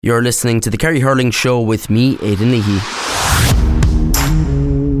You're listening to the Kerry Hurling Show with me, Aidan Leahy.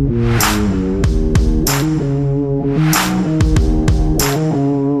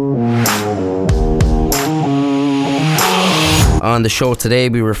 On the show today,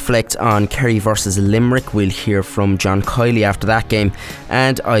 we reflect on Kerry versus Limerick. We'll hear from John Kiely after that game.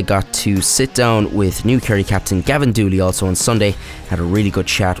 And I got to sit down with new Kerry captain Gavin Dooley also on Sunday. Had a really good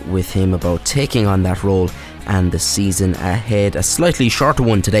chat with him about taking on that role and the season ahead. A slightly shorter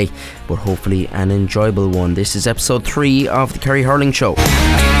one today, but hopefully an enjoyable one. This is episode 3 of the Kerry Hurling Show.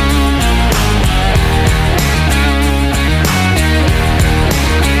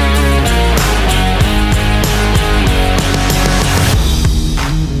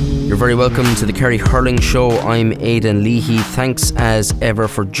 You're very welcome to the Kerry Hurling Show. I'm Aidan Leahy. Thanks as ever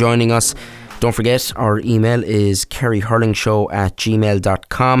for joining us. Don't forget, our email is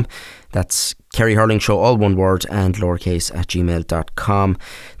kerryhurlingshow@gmail.com. That's Kerry Hurling Show, all one word, and lowercase at gmail.com.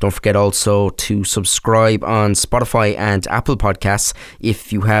 Don't forget also to subscribe on Spotify and Apple Podcasts.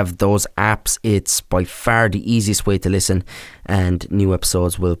 If you have those apps, it's by far the easiest way to listen, and new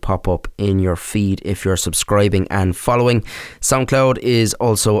episodes will pop up in your feed if you're subscribing and following. SoundCloud is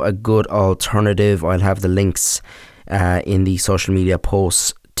also a good alternative. I'll have the links in the social media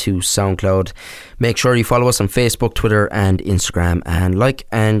posts to SoundCloud. Make sure you follow us on Facebook, Twitter and Instagram, and like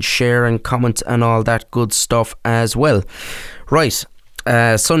and share and comment and all that good stuff as well. Right,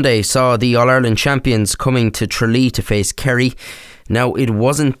 Sunday saw the All-Ireland champions coming to Tralee to face Kerry. Now, it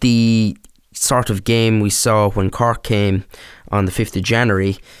wasn't the sort of game we saw when Cork came on the 5th of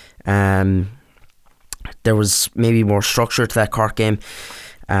January. There was maybe more structure to that Cork game.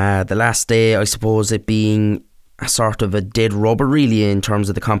 The last day, I suppose, it being a sort of a dead rubber really in terms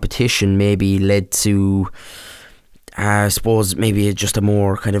of the competition, maybe led to I suppose maybe just a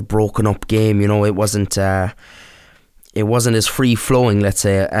more kind of broken up game. You know, it wasn't as free flowing, let's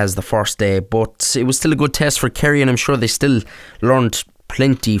say, as the first day, but it was still a good test for Kerry, and I'm sure they still learned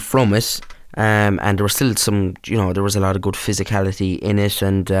plenty from it. And there was still some, there was a lot of good physicality in it,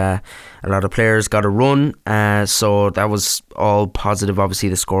 and a lot of players got a run, so that was all positive. Obviously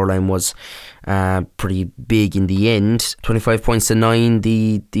the scoreline was pretty big in the end, 25 points to 9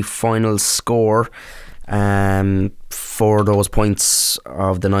 the final score. 4 of those points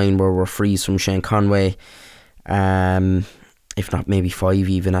of the 9 were frees from Shane Conway, if not maybe 5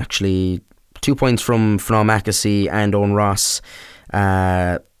 even actually. 2 points from Fionn Mackesy and Owen Ross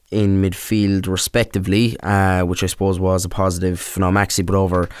in midfield respectively, which I suppose was a positive. Fionn Mackesy put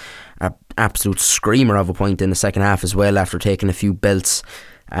over an absolute screamer of a point in the second half as well, after taking a few belts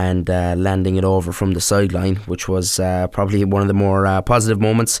and landing it over from the sideline, which was probably one of the more positive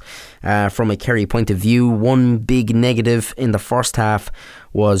moments from a Kerry point of view. One big negative in the first half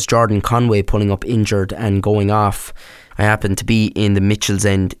was Jordan Conway pulling up injured and going off. I happened to be in the Mitchell's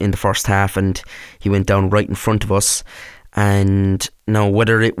end in the first half, and he went down right in front of us. And now,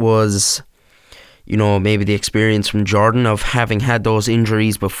 whether it was, maybe the experience from Jordan of having had those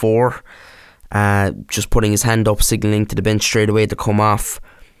injuries before, just putting his hand up, signalling to the bench straight away to come off,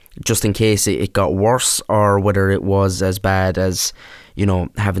 just in case it got worse, or whether it was as bad as,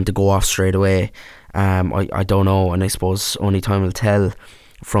 having to go off straight away. I don't know, and I suppose only time will tell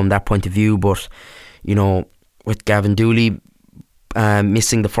from that point of view. But, with Gavin Dooley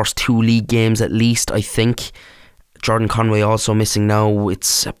missing the first 2 league games at least, I think, Jordan Conway also missing now,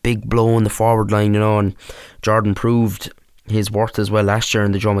 it's a big blow in the forward line, and Jordan proved his worth as well last year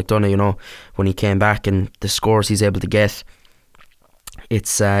in the Joe McDonagh, when he came back, and the scores he's able to get,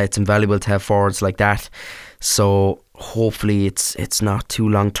 it's invaluable to have forwards like that. So hopefully it's not too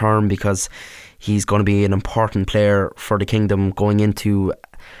long term, because he's going to be an important player for the Kingdom going into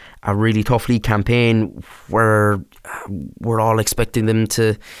a really tough league campaign where we're all expecting them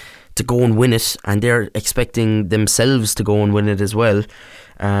to go and win it, and they're expecting themselves to go and win it as well.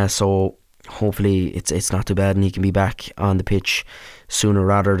 So hopefully it's not too bad, and he can be back on the pitch sooner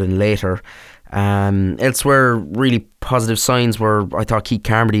rather than later. Elsewhere, really positive signs were, I thought Keith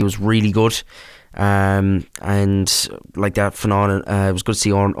Carmody was really good, and like that phenomenon, it was good to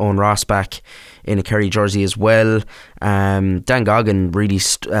see Owen Ross back in a Kerry jersey as well. Dan Goggin really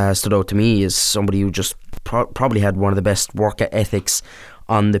stood out to me as somebody who just probably had one of the best work ethics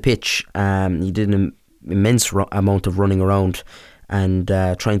on the pitch. He did an immense amount of running around and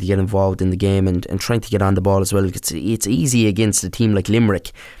trying to get involved in the game and trying to get on the ball as well. It's easy against a team like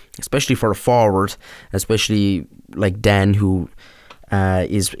Limerick, especially for a forward, especially like Dan, who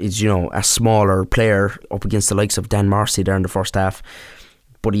is a smaller player, up against the likes of Dan Marcy there in the first half.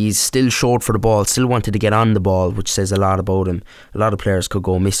 but he still showed for the ball, still wanted to get on the ball, which says a lot about him. A lot of players could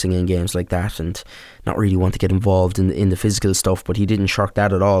go missing in games like that and not really want to get involved in the physical stuff, but he didn't shirk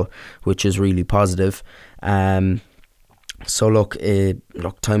that at all, which is really positive. So look,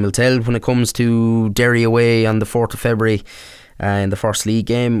 time will tell when it comes to Derry away on the 4th of February in the first league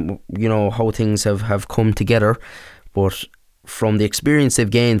game, how things have come together. But from the experience they've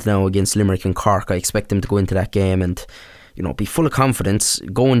gained now against Limerick and Cork, I expect them to go into that game and be full of confidence,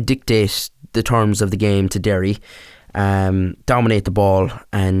 go and dictate the terms of the game to Derry, dominate the ball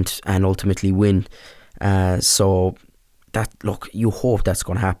and ultimately win. So that, look, you hope that's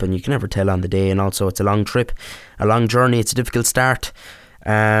going to happen. You can never tell on the day, and also it's a long trip, a long journey, it's a difficult start,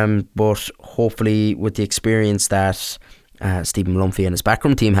 but hopefully with the experience that Stephen Lumphy and his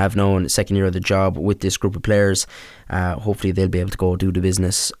backroom team have now in the second year of the job with this group of players, hopefully they'll be able to go do the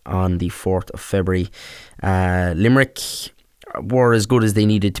business on the 4th of February. Limerick were as good as they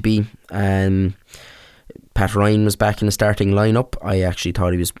needed to be. Pat Ryan was back in the starting lineup. I actually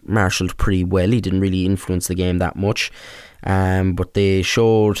thought he was marshalled pretty well. He didn't really influence the game that much, but they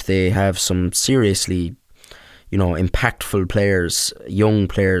showed they have some seriously impactful players, young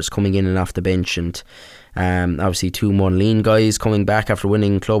players coming in and off the bench, and obviously 2 Munleen guys coming back after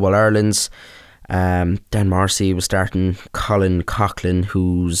winning Club All Irelands. Dan Marcy was starting. Colin Coughlin,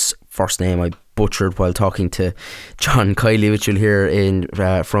 whose first name I butchered while talking to John Kiely, which you'll hear in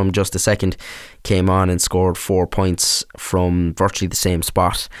from just a second, came on and scored 4 points from virtually the same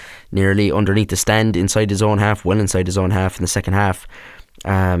spot, nearly underneath the stand, inside his own half, well inside his own half in the second half.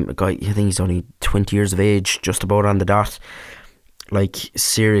 A guy, I think he's only 20 years of age, just about on the dot. Like,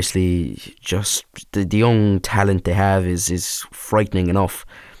 seriously, just the young talent they have is frightening enough.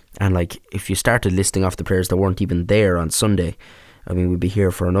 And like, if you started listing off the players that weren't even there on Sunday, I mean, we'd be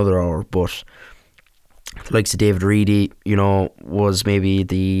here for another hour. But the likes of David Reedy, was maybe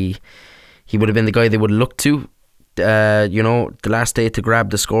he would have been the guy they would have looked to, the last day to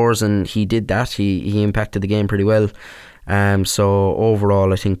grab the scores, and he did that. He impacted the game pretty well. So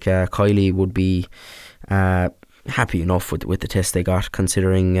overall, I think Kiely would be happy enough with the test they got,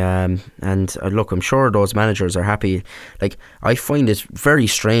 considering and look, I'm sure those managers are happy. Like, I find it very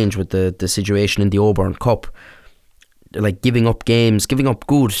strange with the situation in the Oborn Cup, like giving up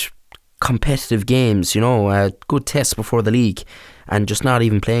good competitive games, good tests before the league, and just not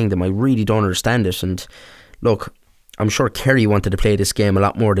even playing them. I really don't understand it. And look, I'm sure Kerry wanted to play this game a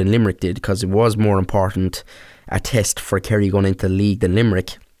lot more than Limerick did, because it was more important a test for Kerry going into the league than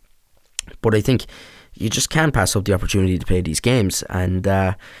Limerick. But I think you just can't pass up the opportunity to play these games, and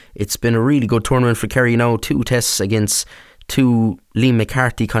it's been a really good tournament for Kerry now. 2 tests against 2 Liam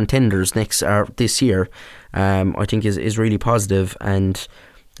McCarthy contenders this year, I think is really positive. And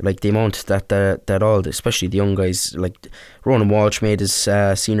like, the amount that all, especially the young guys, like Ronan Walsh made his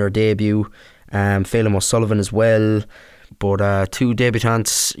senior debut, Phelan O'Sullivan as well, but 2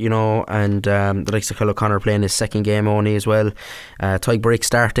 debutants, and the likes of Kyle O'Connor playing his second game only as well. Tyke Brick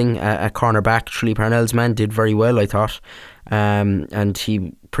starting at cornerback. Tralee Parnell's man did very well, I thought, and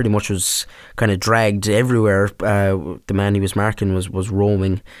he pretty much was kind of dragged everywhere. The man he was marking was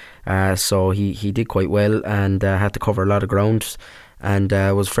roaming, so he did quite well and had to cover a lot of ground, and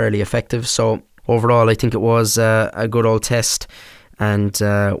was fairly effective. So overall, I think it was a good old test, and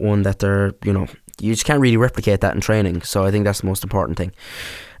one that they're, you just can't really replicate that in training. So I think that's the most important thing.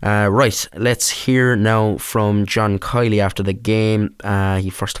 Right, let's hear now from John Kiely after the game.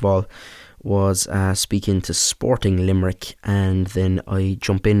 He first of all was speaking to Sporting Limerick, and then I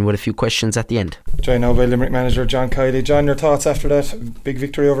jump in with a few questions at the end. Joined now by Limerick manager John Kiely. John, your thoughts after that big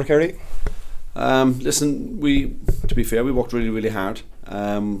victory over Kerry? Listen, to be fair, we worked really, really hard.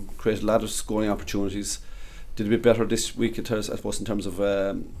 Created a lot of scoring opportunities. Did a bit better this week, I suppose, in terms of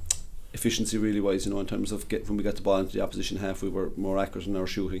efficiency, really wise. In terms of when we got the ball into the opposition half, we were more accurate in our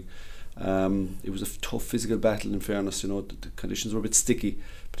shooting. It was a tough physical battle, in fairness. The conditions were a bit sticky,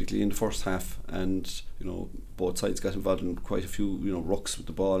 particularly in the first half, and both sides got involved in quite a few rucks with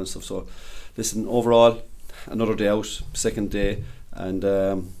the ball and stuff. So listen, overall, another day out, second day, and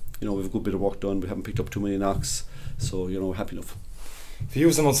we have a good bit of work done. We haven't picked up too many knocks, so we're happy enough. If you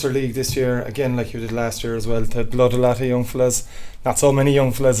use the Munster League this year, again, like you did last year as well, to blood a lot of young fellas, not so many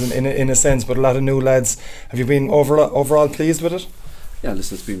young fellas in a sense, but a lot of new lads. Have you been overall pleased with it? Yeah,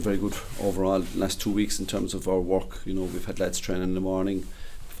 listen, it's been very good overall the last 2 weeks in terms of our work. We've had lads training in the morning,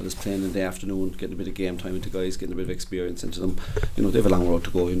 we've fellas playing in the afternoon, getting a bit of game time into guys, getting a bit of experience into them. You know, they have a long road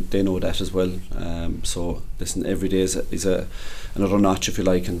to go, and they know that as well. So listen, every day is another notch, if you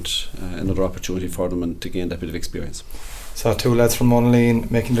like, and another opportunity for them and to gain that bit of experience. Saw two lads from Monaleen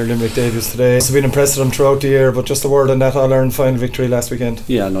making their Limerick debuts today. It's been impressed with them throughout the year, but just a word on that All-Ireland final victory last weekend.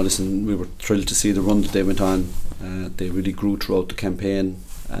 Yeah, no, listen, we were thrilled to see the run that they went on. They really grew throughout the campaign,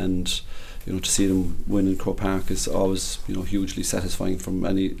 and you know, to see them win in Croke Park is always, you know, hugely satisfying from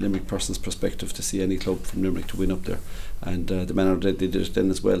any Limerick person's perspective, to see any club from Limerick to win up there. And the manner that they did it then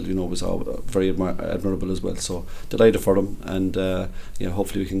as well, you know, was all very admirable as well. So delighted for them, and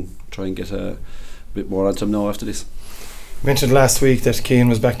hopefully we can try and get a bit more onto them now after this. You mentioned last week that Cian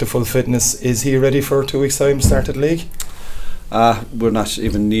was back to full fitness. Is he ready for 2 weeks' time to start at the league? We're not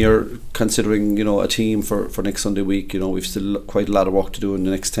even near considering, you know, a team for next Sunday week. You know, we've still quite a lot of work to do in the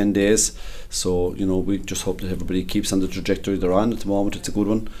next 10 days. So, you know, we just hope that everybody keeps on the trajectory they're on. At the moment, it's a good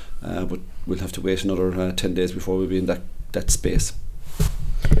one, but we'll have to wait another 10 days before we'll be in that space.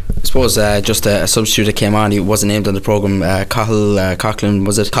 I suppose just a substitute that came on, he wasn't named on the programme, Coughlin,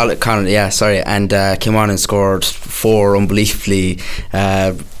 was it? Colin, yeah, sorry, and came on and scored 4 unbelievably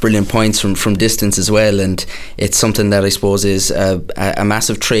brilliant points from distance as well. And it's something that I suppose is a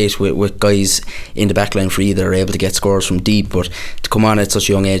massive trait with guys in the backline for either, are able to get scores from deep, but to come on at such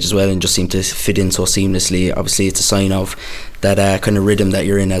a young age as well and just seem to fit in so seamlessly, obviously it's a sign of that kind of rhythm that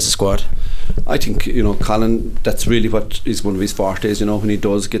you're in as a squad. I think, you know, Colin, that's really what is one of his fortes. You know, when he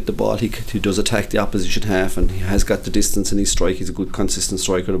does get the ball, he does attack the opposition half, and he has got the distance in his strike. He's a good consistent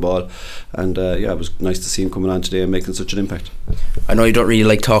striker of the ball, and it was nice to see him coming on today and making such an impact. I know you don't really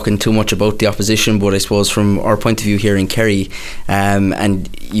like talking too much about the opposition, but I suppose from our point of view here in Kerry, and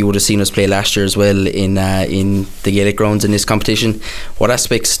you would have seen us play last year as well in the Gaelic grounds in this competition, what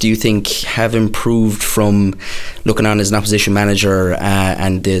aspects do you think have improved from looking on as an opposition manager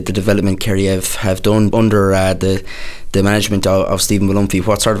and the development Kerry have done under the management of Stephen Malumphey?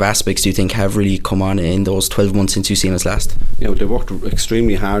 What sort of aspects do you think have really come on in those 12 months since you've seen us last? You know, they worked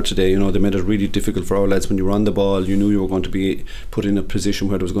extremely hard today. You know, they made it really difficult for our lads. When you were on the ball, you knew you were going to be put in a position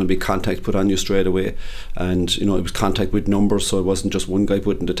where there was going to be contact put on you straight away, and you know, it was contact with numbers, so it wasn't just one guy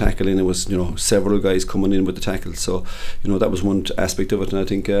putting the tackle in, it was, you know, several guys coming in with the tackle. So, you know, that was one aspect of it. And I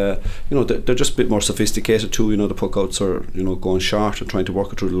think you know, they're just a bit more sophisticated too. You know, the puck outs are, you know, going short and trying to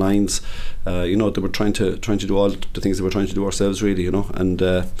work it through the lines. You know, they were trying to do all the things they were trying to do ourselves, really, you know. And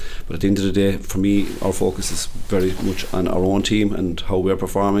but at the end of the day, for me, our focus is very much on our own team and how we're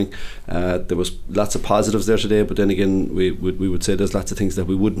performing. There was lots of positives there today, but then again, we would say there's lots of things that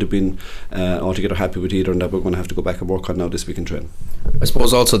we wouldn't have been altogether happy with either, and that we're going to have to go back and work on now this week in training. I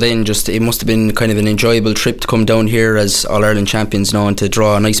suppose also then, just it must have been kind of an enjoyable trip to come down here as All-Ireland champions now, and to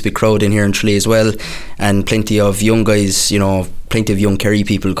draw a nice big crowd in here in Tralee as well, and plenty of young guys, you know, plenty of young Kerry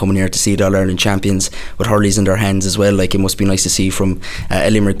people coming here to see the All-Ireland champions with hurleys in their hands as well. Like, it must be nice to see from a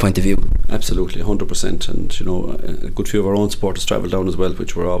Limerick point of view. Absolutely, 100%. And you know, a good few of our own supporters travelled down as well,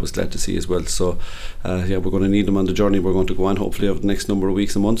 which we're always glad to see as well. So we're going to need them on the journey we're going to go on hopefully over the next number of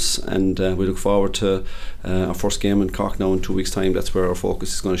weeks and months, and we look forward to our first game in Cork now in 2 weeks' time. That's where our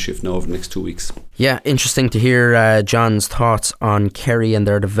focus is going to shift now over the next 2 weeks. Yeah, interesting to hear John's thoughts on Kerry and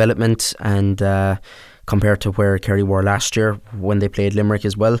their development, and compared to where Kerry were last year when they played Limerick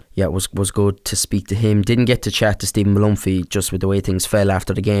as well. Yeah, it was good to speak to him. Didn't get to chat to Stephen Malumphey, just with the way things fell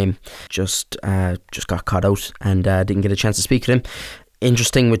after the game. Just got caught out and didn't get a chance to speak to him.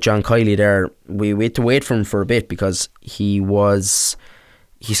 Interesting with John Kiely there. We had to wait for him for a bit because he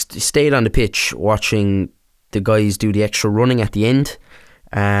stayed on the pitch watching the guys do the extra running at the end,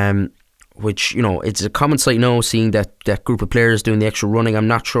 which, you know, it's a common sight now, seeing that group of players doing the extra running. I'm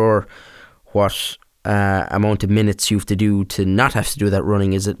not sure what amount of minutes you have to do to not have to do that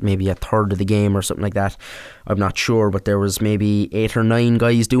running. Is it maybe a third of the game or something like that? I'm not sure, but there was maybe 8 or 9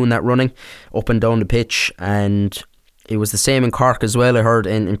 guys doing that running up and down the pitch, and it was the same in Cork as well. I heard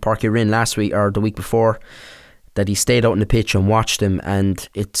in Páirc Uí Rinn last week or the week before that he stayed out on the pitch and watched them, and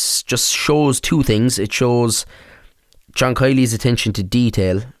it just shows 2 things. It shows John Kiely's attention to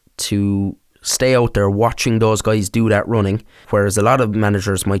detail, to stay out there watching those guys do that running, whereas a lot of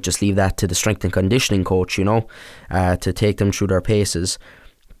managers might just leave that to the strength and conditioning coach, you know, to take them through their paces.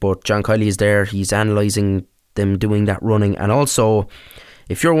 But John Kiely is there, he's analysing them doing that running. And also,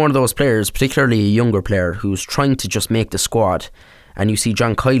 if you're one of those players, particularly a younger player who's trying to just make the squad, and you see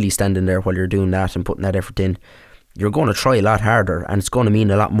John Kiely standing there while you're doing that and putting that effort in, you're going to try a lot harder, and it's going to mean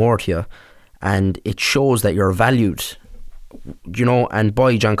a lot more to you, and it shows that you're valued, you know, and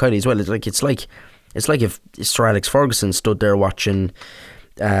by John Kiely as well. It's like if Sir Alex Ferguson stood there watching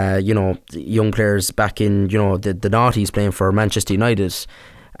you know, young players back in, you know, the noughties playing for Manchester United,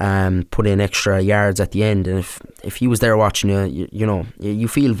 put in extra yards at the end, and if he was there watching you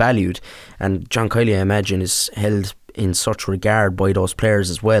feel valued. And John Kiely, I imagine, is held in such regard by those players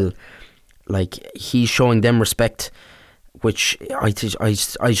as well. Like, he's showing them respect, which I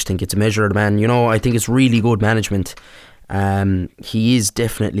just think it's a measure of the man. I think it's really good management. He is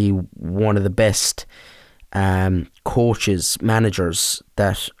definitely one of the best coaches, managers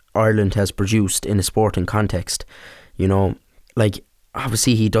that Ireland has produced in a sporting context. Like,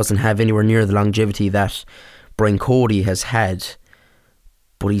 obviously he doesn't have anywhere near the longevity that Brian Cody has had,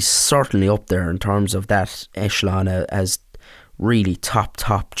 but he's certainly up there in terms of that echelon as really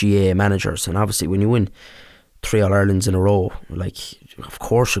top GA managers. And obviously when you win 3 All-Irelands in a row, like, of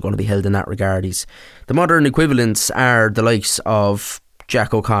course you're going to be held in that regard. The modern equivalents are the likes of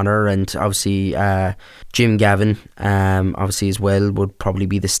Jack O'Connor, and obviously Jim Gavin obviously as well would probably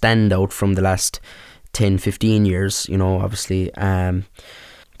be the standout from the last 10-15 years, obviously.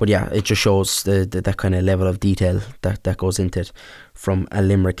 But yeah, it just shows that kind of level of detail that goes into it from a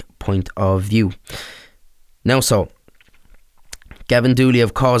Limerick point of view. Now, so Gavin Dooley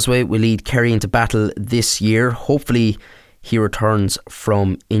of Causeway will lead Kerry into battle this year. Hopefully he returns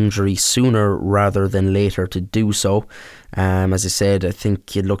from injury sooner rather than later to do so. As I said, I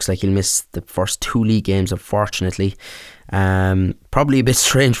think it looks like he'll miss the first 2 league games, unfortunately. Probably a bit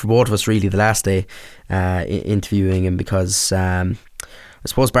strange for both of us, really, the last day interviewing him, because I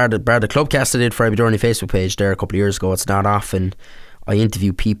suppose bar the clubcast I did for Aberdeen Facebook page there a couple of years ago, it's not often I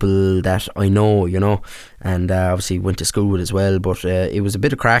interview people that I know, and obviously went to school with as well, but it was a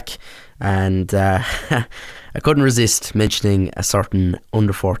bit of crack, and I couldn't resist mentioning a certain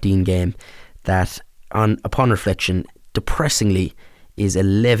under-14 game that, upon reflection, depressingly is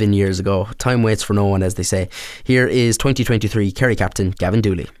 11 years ago. Time waits for no one, as they say. Here is 2023 Kerry captain Gavin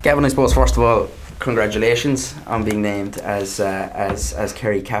Dooley. Gavin, I suppose first of all, congratulations on being named as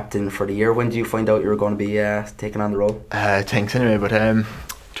Kerry captain for the year. When did you find out you were going to be taking on the role? Thanks anyway, but I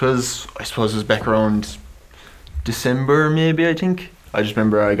suppose it was back around December maybe, I think. I just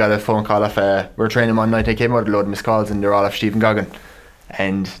remember I got a phone call off, we were training one night, I came out a load of missed calls and they're all off Stephen Goggin,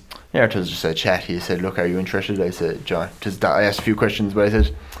 and yeah, it was just a chat. He said, look, are you interested? I said, John, I asked a few questions, but I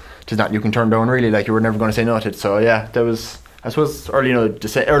said, it's not you can turn down, really, like, you were never going to say no to it. So yeah, that was, I suppose, early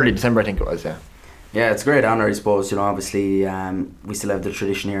December, I think it was. Yeah, it's a great honour, I suppose. Obviously we still have the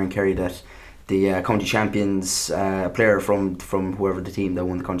tradition here in Kerry that the county champions, a player from whoever the team that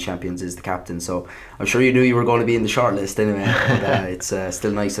won the county champions is the captain. So I'm sure you knew you were going to be in the shortlist anyway. But it's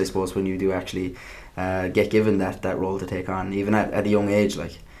still nice, I suppose, when you do actually get given that role to take on, even at a young age,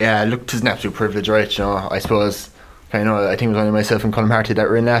 like. Yeah, look, it's an absolute privilege, right? I suppose, I think it was only myself and Colm Harty that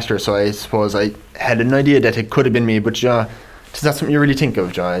were in last year, so I suppose I had an idea that it could have been me, but it's not something you really think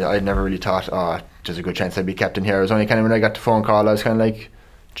of, I never really thought, there's a good chance I'd be captain here. It was only kind of when I got the phone call, I was kind of like,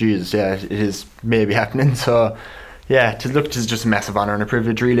 Jesus, yeah, it is maybe happening. So yeah, it's just a massive honour and a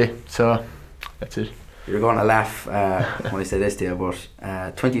privilege, really. So that's it. You're going to laugh when I say this to you, but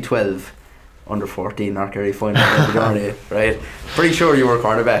 2012 under 14 North Kerry final, right? Pretty sure you were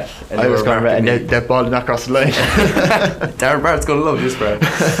cornerback. I was cornerback, and that ball did not cross the line. Darren Barrett's going to love this, bro.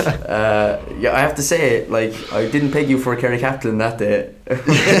 Yeah, I have to say, like, I didn't peg you for a Kerry captain that day,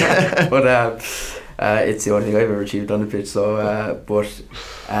 but it's the only thing I've ever achieved on the pitch. So,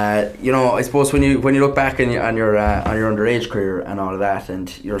 I suppose when you look back on your underage career and all of that,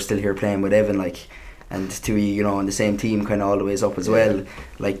 and you're still here playing with Evan, like, and to be, in the same team kind of all the ways up as well,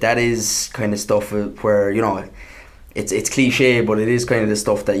 like, that is kind of stuff where, it's cliche, but it is kind of the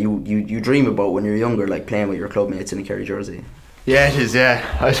stuff that you dream about when you're younger, like playing with your club mates in a Kerry jersey. Yeah, it is,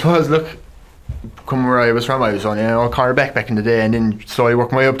 yeah. I suppose, look, coming where I was from, I was only a cornerback back in the day, and then slowly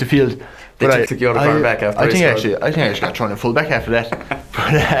worked my way up the field. They took you out of cornerback after. I think I actually got thrown in full back after that.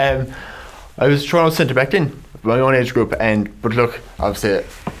 But I was thrown out centre back then, my own age group, but look, obviously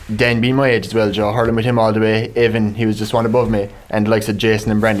Dan being my age as well, Joe, hurling with him all the way. Evan, he was just one above me, and the likes of Jason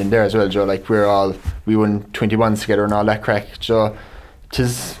and Brandon there as well, Joe. Like, we won 21s together and all that crack, Joe.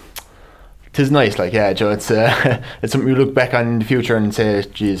 Tis nice, like, yeah, Joe. It's it's something you look back on in the future and say,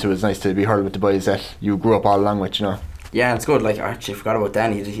 geez, it was nice to be hurling with the boys that you grew up all along with, Yeah, it's good. Like, I actually forgot about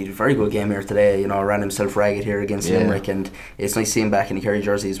Dan. He had a very good game here today. Ran himself ragged here against Limerick, and it's nice to see him back in the Kerry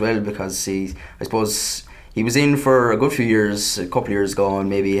jersey as well, because I suppose he was in for a good few years, a couple of years ago, and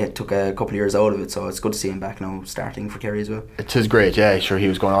maybe it took a couple of years out of it. So it's good to see him back now, starting for Kerry as well. It is great, yeah. Sure, he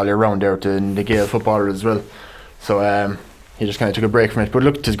was going all year round there with the Gael footballer as well. So he just kind of took a break from it. But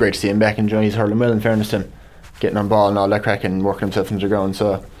look, it is great to see him back enjoying his hurling well, in fairness to him, getting on ball and all that crack and working himself into the ground.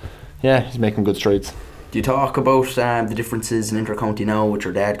 So yeah, he's making good strides. Do you talk about the differences in inter-county now with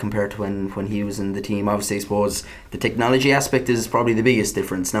your dad compared to when he was in the team? Obviously, I suppose the technology aspect is probably the biggest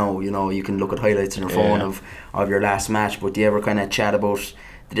difference now. You know, you can look at highlights on your phone of your last match, but do you ever kind of chat about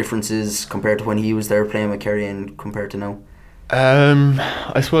the differences compared to when he was there playing with Kerry and compared to now?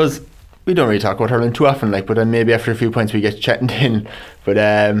 I suppose we don't really talk about hurling too often, like, but then maybe after a few points we get chatting in. But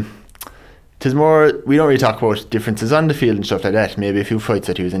tis more, we don't really talk about differences on the field and stuff like that. Maybe a few fights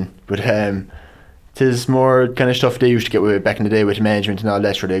that he was in, but tis more kind of stuff they used to get away with back in the day with management and all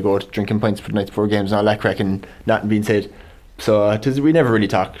that, where they go to drinking pints for the night before games and all that crack and nothing being said. So we never really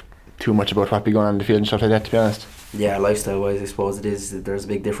talk too much about what be going on in the field and stuff like that, to be honest. Yeah, lifestyle wise I suppose it is, there's a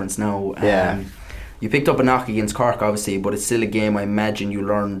big difference now. Yeah. You picked up a knock against Cork obviously, but it's still a game I imagine you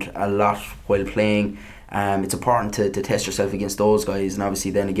learned a lot while playing. It's important to test yourself against those guys, and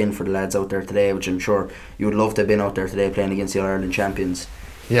obviously then again for the lads out there today, which I'm sure you would love to have been out there today playing against the All-Ireland champions.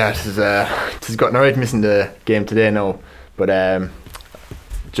 Yeah, this is gotten alright missing the game today now, but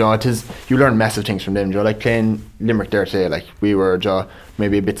you learn massive things from them. Like playing Limerick there today, like we were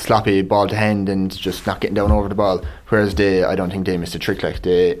maybe a bit sloppy ball to hand and just not getting down over the ball, whereas I don't think they missed a trick. Like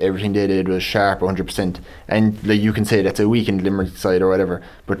everything they did was sharp 100%, and like you can say that's a weakened Limerick side or whatever,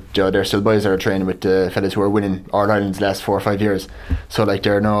 but they're still boys that are training with the fellas who are winning All Ireland's the last 4 or 5 years, so like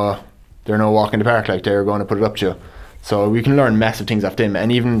they're no walk in the park, like they're going to put it up to you. So we can learn massive things off them,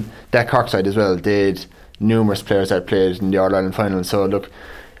 and even that Cork side as well, they had numerous players that played in the All Ireland final. So look,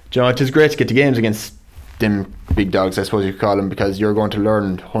 it is great to get the games against them big dogs, I suppose you could call them, because you're going to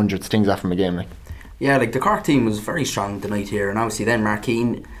learn hundreds of things off from a game. Yeah, like the Cork team was very strong tonight here, and obviously then Mark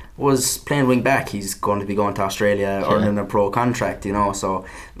Keane was playing wing back. He's going to be going to Australia earning a pro contract, you know, so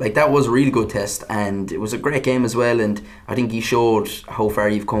like that was a really good test, and it was a great game as well, and I think he showed how far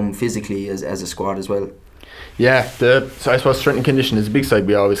you've come physically as a squad as well. Yeah, so I suppose strength and condition is a big side.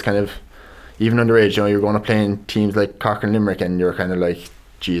 We always kind of, even underage, you're going to play in teams like Cork and Limerick, and you're kind of like,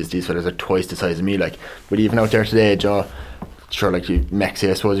 geez, these fellas are twice the size of me. Like, but even out there today, sure, like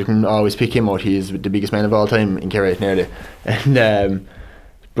Maxi, I suppose you can always pick him out. He's the biggest man of all time in Kerry nearly, and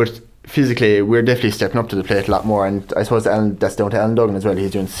but physically we're definitely stepping up to the plate a lot more. And I suppose that's down to Alan Duggan as well.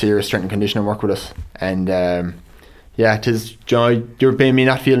 He's doing serious strength and conditioning work with us, and yeah, it is. You're maybe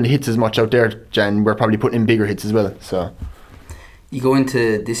not feeling the hits as much out there, Jan. We're probably putting in bigger hits as well. So you go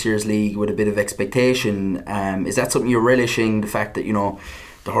into this year's league with a bit of expectation. Is that something you're relishing? The fact that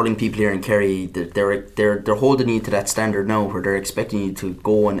the hurling people here in Kerry, they're holding you to that standard now, where they're expecting you to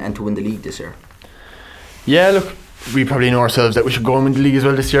go and to win the league this year. Yeah, look, we probably know ourselves that we should go and win the league as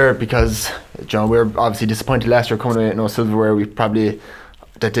well this year, because we're obviously disappointed last year coming away with no silverware. We probably,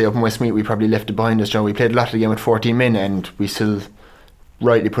 that day up in Westmeath, we probably left it behind us. We played a lot of the game with 14 men, and we still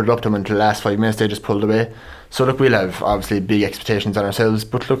rightly put it up to them until the last 5 minutes. They just pulled away. So look, we'll have obviously big expectations on ourselves,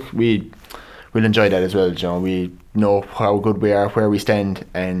 but look, we'll enjoy that as well. We know how good we are, where we stand,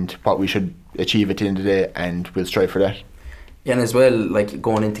 and what we should achieve at the end of the day, and we'll strive for that. Yeah, and as well, like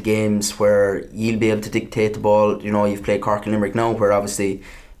going into games where you'll be able to dictate the ball. You've played Cork and Limerick now, where obviously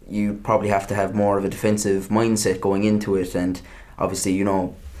you probably have to have more of a defensive mindset going into it, and obviously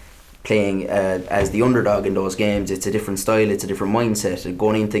playing as the underdog in those games, it's a different style, it's a different mindset. And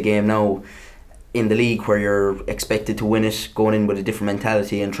going into a game now in the league where you're expected to win it, going in with a different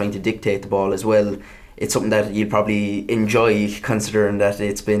mentality and trying to dictate the ball as well, it's something that you'd probably enjoy, considering that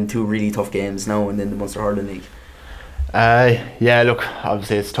it's been 2 really tough games now and in the Munster Hurling League. Yeah, look,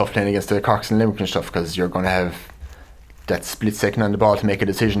 obviously it's tough playing against the Corks and Limerick and stuff, because you're going to have that split second on the ball to make a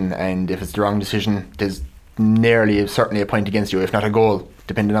decision, and if it's the wrong decision, there's certainly a point against you, if not a goal,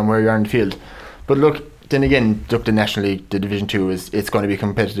 depending on where you are in the field. But look, then again, the National League, the Division 2, it's going to be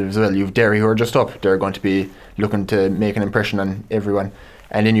competitive as well. You've Derry, who are just up. They're going to be looking to make an impression on everyone.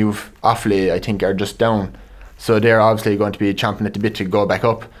 And then you've Offaly, I think, are just down. So they're obviously going to be champing at the bit to go back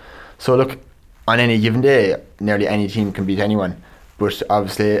up. So look, on any given day, nearly any team can beat anyone. But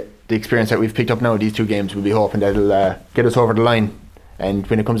obviously, the experience that we've picked up now, these 2 games, we'll be hoping that'll get us over the line. And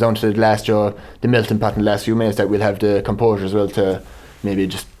when it comes down to the last, the melting pot in the last few minutes, that we'll have the composure as well to maybe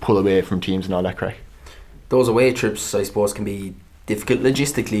just pull away from teams and all that crack. Those away trips, I suppose, can be difficult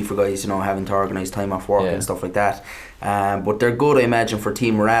logistically for guys, having to organise time off work and stuff like that. But they're good, I imagine, for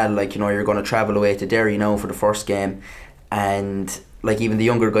team morale. Like, you're going to travel away to Derry now for the first game, and like even the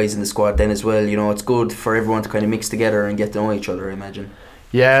younger guys in the squad then as well, it's good for everyone to kind of mix together and get to know each other, I imagine.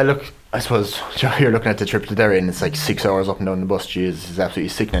 Yeah, look, I suppose you're looking at the trip to Derry and it's like 6 hours up and down the bus. Jeez, it's absolutely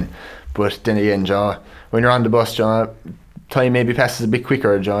sickening. But then again, when you're on the bus, time maybe passes a bit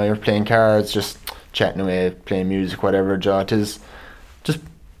quicker. You're playing cards, just chatting away, playing music, whatever. It is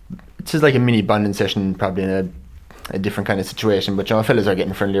like a mini bonding session, probably in a different kind of situation. But fellas are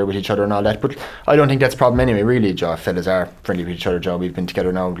getting friendlier with each other and all that. But I don't think that's a problem anyway. Really, fellas are friendly with each other. We've been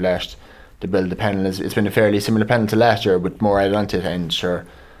together now to build the panel. It's been a fairly similar panel to last year, but more added on to it. And sure,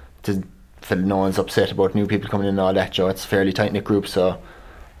 no one's upset about new people coming in and all that. It's a fairly tight knit group, so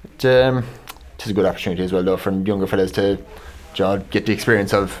it's a good opportunity as well, though, for younger fellas to get the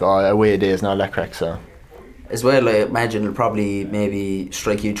experience of away days and all that crack. So. As well, I imagine it'll probably maybe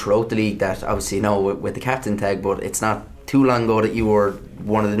strike you throughout the league that obviously now with the captain tag, but it's not too long ago that you were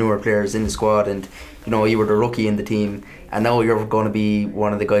one of the newer players in the squad, and you were the rookie in the team, and now you're going to be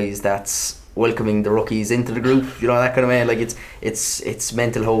one of the guys that's welcoming the rookies into the group, that kind of way. Like it's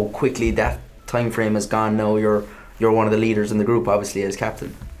mental how quickly that time frame has gone. Now you're one of the leaders in the group, obviously, as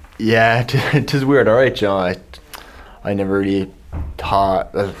captain. Yeah, it is weird, alright, I never really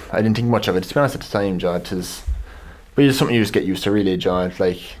thought, I didn't think much of it, to be honest, at the time, but it's something you just get used to, really, It's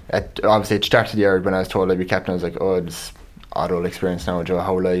like, obviously at the start of the year, when I was told I'd be captain, I was like, it's odd old experience now,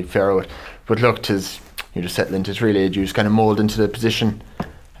 how will I fare out? But look, you just settle into it, really, you just kind of mould into the position,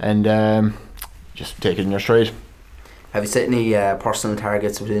 and just take it in your stride. Have you set any personal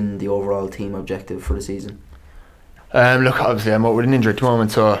targets within the overall team objective for the season? Look, obviously I'm out with an injury at the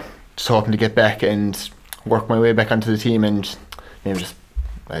moment, so just hoping to get back and work my way back onto the team, and maybe just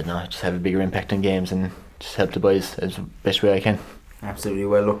have a bigger impact in games and just help the boys as the best way I can. Absolutely.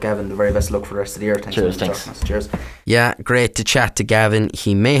 Well, look, Gavin, the very best of luck for the rest of the year. Thanks. Cheers. Yeah, great to chat to Gavin.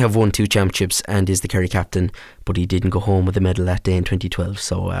 He may have won 2 championships and is the Kerry captain, but he didn't go home with a medal that day in 2012.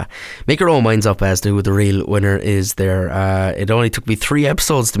 So make your own minds up as to who the real winner is there. It only took me 3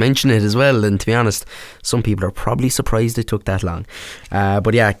 episodes to mention it as well, and to be honest, some people are probably surprised it took that long.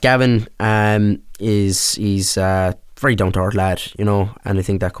 But yeah, Gavin he's very down to earth lad, and I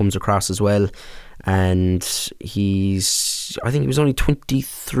think that comes across as well. And I think he was only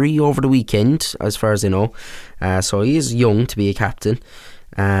 23 over the weekend, as far as I know, so he is young to be a captain,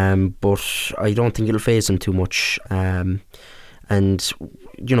 but I don't think it'll faze him too much, and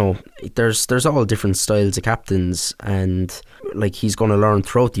there's all different styles of captains, and like he's going to learn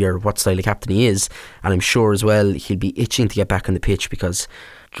throughout the year what style of captain he is, and I'm sure as well he'll be itching to get back on the pitch, because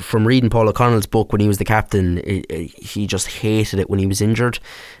from reading Paul O'Connell's book when he was the captain, he just hated it when he was injured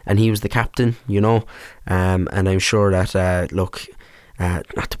and he was the captain, and I'm sure that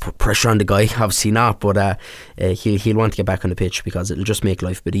not to put pressure on the guy, obviously not, but he'll want to get back on the pitch, because it'll just make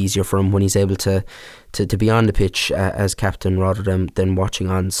life a bit easier for him when he's able to be on the pitch as captain rather than watching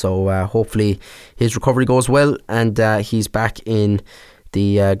on. So hopefully his recovery goes well, and he's back in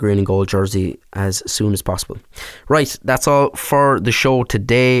the green and gold jersey as soon as possible. Right, that's all for the show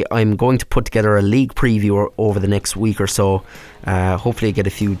today. I'm going to put together a league preview over the next week or so. Hopefully get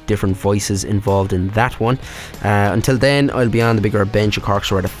a few different voices involved in that one. Until then, I'll be on the bigger bench of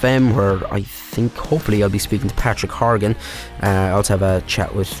Cork's Red FM, where I think hopefully I'll be speaking to Patrick Horgan. I also have a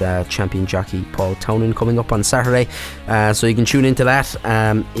chat with champion jockey Paul Townend coming up on Saturday, so you can tune into that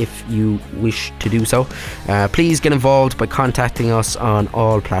if you wish to do so. Please get involved by contacting us on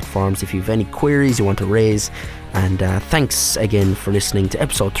all platforms if you have any queries you want to raise, and thanks again for listening to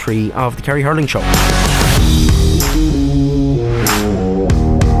episode 3 of the Kerry Hurling Show.